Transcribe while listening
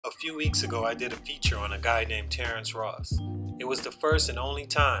A few weeks ago, I did a feature on a guy named Terrence Ross. It was the first and only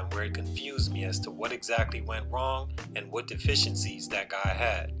time where it confused me as to what exactly went wrong and what deficiencies that guy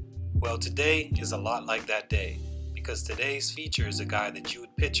had. Well, today is a lot like that day, because today's feature is a guy that you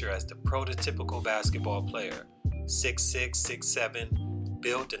would picture as the prototypical basketball player. 6'6", 6'7",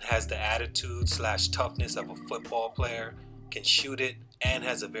 built and has the attitude/toughness of a football player, can shoot it and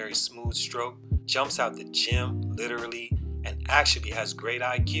has a very smooth stroke, jumps out the gym, literally, and actually has great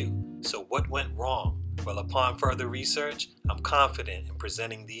IQ. So what went wrong? Well, upon further research, I'm confident in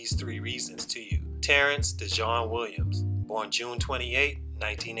presenting these 3 reasons to you. Terrence Williams, born June 28,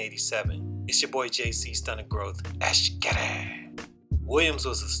 1987. It's your boy JC Stunted Growth. Williams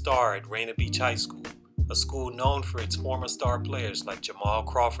was a star at Rainier Beach High School, a school known for its former star players like Jamal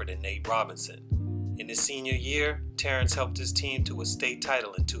Crawford and Nate Robinson. In his senior year, Terrence helped his team to a state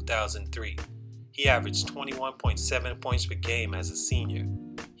title in 2003. He averaged 21.7 points per game as a senior.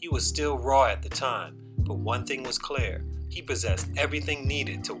 He was still raw at the time, but one thing was clear. He possessed everything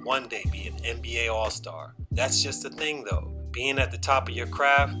needed to one day be an NBA All-Star. That's just the thing though. Being at the top of your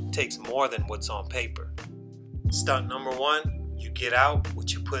craft takes more than what's on paper. Stunt number 1, you get out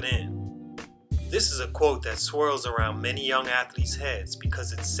what you put in. This is a quote that swirls around many young athletes' heads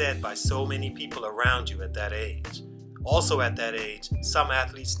because it's said by so many people around you at that age. Also at that age, some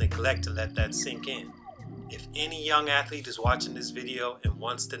athletes neglect to let that sink in. If any young athlete is watching this video and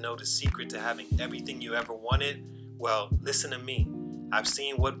wants to know the secret to having everything you ever wanted, well, listen to me. I've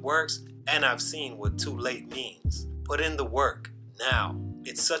seen what works and I've seen what too late means. Put in the work now.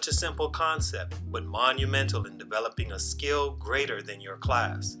 It's such a simple concept, but monumental in developing a skill greater than your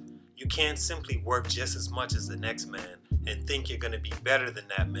class. You can't simply work just as much as the next man and think you're going to be better than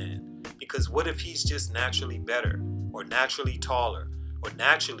that man. Because what if he's just naturally better, or naturally taller, or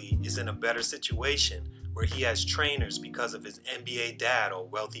naturally is in a better situation where he has trainers because of his NBA dad or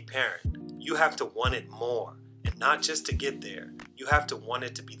wealthy parent? You have to want it more, and not just to get there. You have to want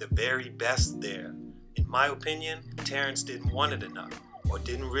it to be the very best there. In my opinion, Terrence didn't want it enough, or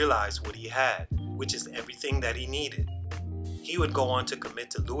didn't realize what he had, which is everything that he needed. He would go on to commit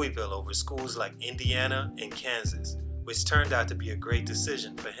to Louisville over schools like Indiana and Kansas, which turned out to be a great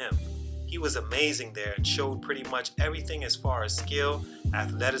decision for him. He was amazing there and showed pretty much everything as far as skill,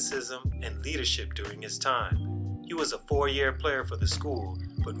 athleticism, and leadership during his time. He was a 4-year player for the school,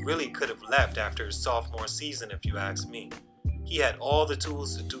 but really could have left after his sophomore season if you ask me. He had all the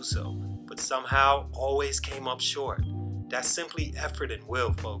tools to do so, but somehow always came up short. That's simply effort and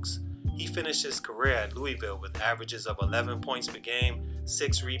will, folks. He finished his career at Louisville with averages of 11 points per game,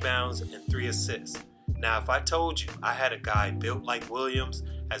 6 rebounds, and 3 assists. Now, if I told you I had a guy built like Williams,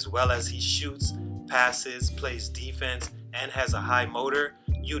 as well as he shoots, passes, plays defense, and has a high motor,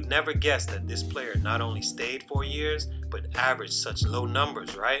 you'd never guess that this player not only stayed 4 years, but averaged such low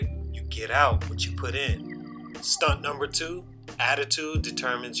numbers, right? You get out what you put in. Stunt number 2, attitude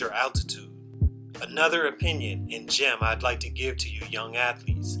determines your altitude. Another opinion and gem I'd like to give to you young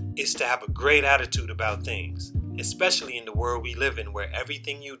athletes is to have a great attitude about things, especially in the world we live in where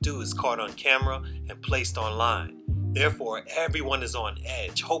everything you do is caught on camera and placed online. Therefore, everyone is on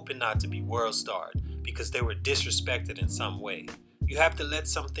edge, hoping not to be world starred because they were disrespected in some way. You have to let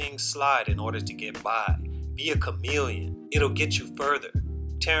some things slide in order to get by. Be a chameleon. It'll get you further.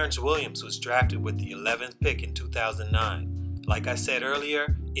 Terrence Williams was drafted with the 11th pick in 2009. Like I said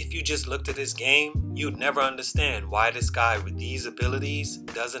earlier, if you just looked at his game, you'd never understand why this guy with these abilities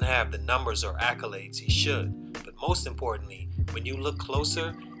doesn't have the numbers or accolades he should. But most importantly, when you look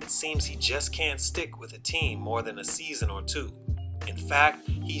closer, it seems he just can't stick with a team more than a season or 2. In fact,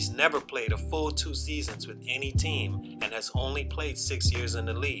 he's never played a full 2 seasons with any team and has only played 6 years in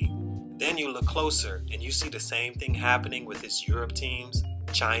the league. Then you look closer and you see the same thing happening with his Europe teams,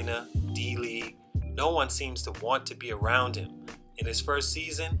 China, D-League. No one seems to want to be around him. In his first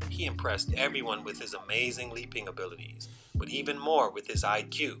season, he impressed everyone with his amazing leaping abilities, but even more with his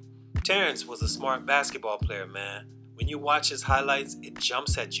IQ. Terrence was a smart basketball player, man. When you watch his highlights, it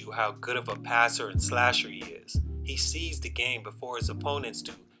jumps at you how good of a passer and slasher he is. He sees the game before his opponents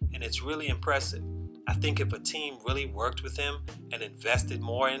do, and it's really impressive. I think if a team really worked with him and invested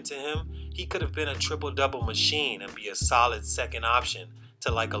more into him, he could have been a triple-double machine and be a solid second option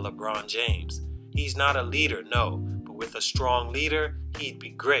to like a LeBron James. He's not a leader, no, but with a strong leader, he'd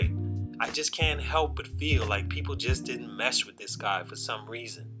be great. I just can't help but feel like people just didn't mesh with this guy for some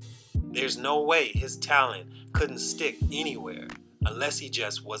reason. There's no way his talent couldn't stick anywhere unless he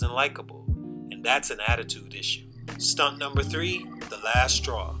just wasn't likable, and that's an attitude issue. Stunt number 3, the last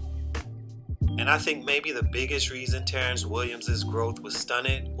straw. And I think maybe the biggest reason Terrence Williams' growth was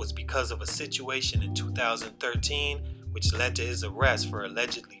stunted was because of a situation in 2013 which led to his arrest for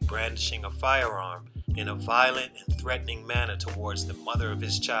allegedly brandishing a firearm in a violent and threatening manner towards the mother of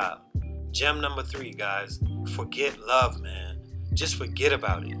his child. Gem number 3, guys. Forget love, man. Just forget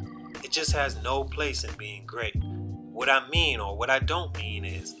about it. It just has no place in being great. What I mean, or what I don't mean,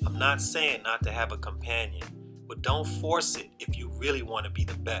 is I'm not saying not to have a companion, but don't force it if you really want to be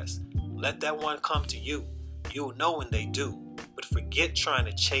the best. Let that one come to you. You'll know when they do. But forget trying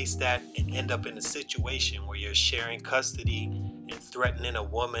to chase that and end up in a situation where you're sharing custody and threatening a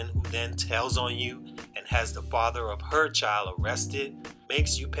woman who then tells on you and has the father of her child arrested,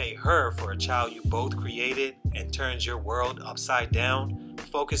 makes you pay her for a child you both created, and turns your world upside down.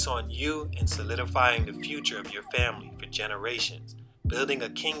 Focus on you and solidifying the future of your family for generations, building a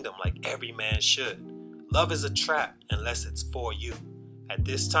kingdom like every man should. Love is a trap unless it's for you. At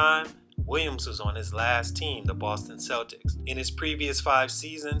this time, Williams was on his last team, the Boston Celtics. In his previous 5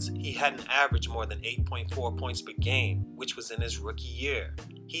 seasons, he hadn't averaged more than 8.4 points per game, which was in his rookie year.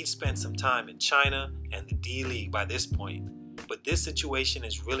 He'd spent some time in China and the D-League by this point. But this situation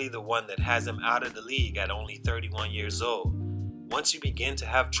is really the one that has him out of the league at only 31 years old. Once you begin to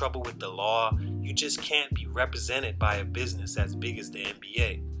have trouble with the law, you just can't be represented by a business as big as the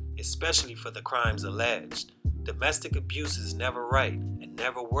NBA, especially for the crimes alleged. Domestic abuse is never right and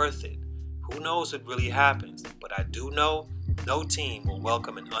never worth it. Who knows what really happens, but I do know no team will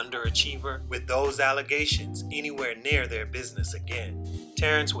welcome an underachiever with those allegations anywhere near their business again.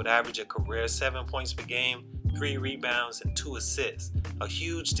 Terrence would average a career 7 points per game, 3 rebounds, and 2 assists. A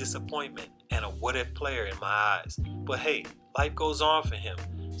huge disappointment and a what-if player in my eyes. But hey, life goes on for him,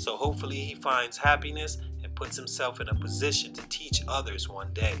 so hopefully he finds happiness and puts himself in a position to teach others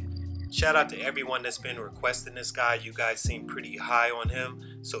one day. Shout out to everyone that's been requesting this guy. You guys seem pretty high on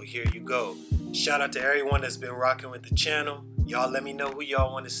him, so here you go. Shout out to everyone that's been rocking with the channel. Y'all let me know who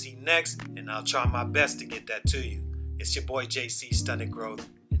y'all want to see next, and I'll try my best to get that to you. It's your boy JC, Stunted Growth,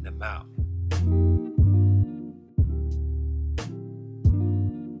 in the mouth.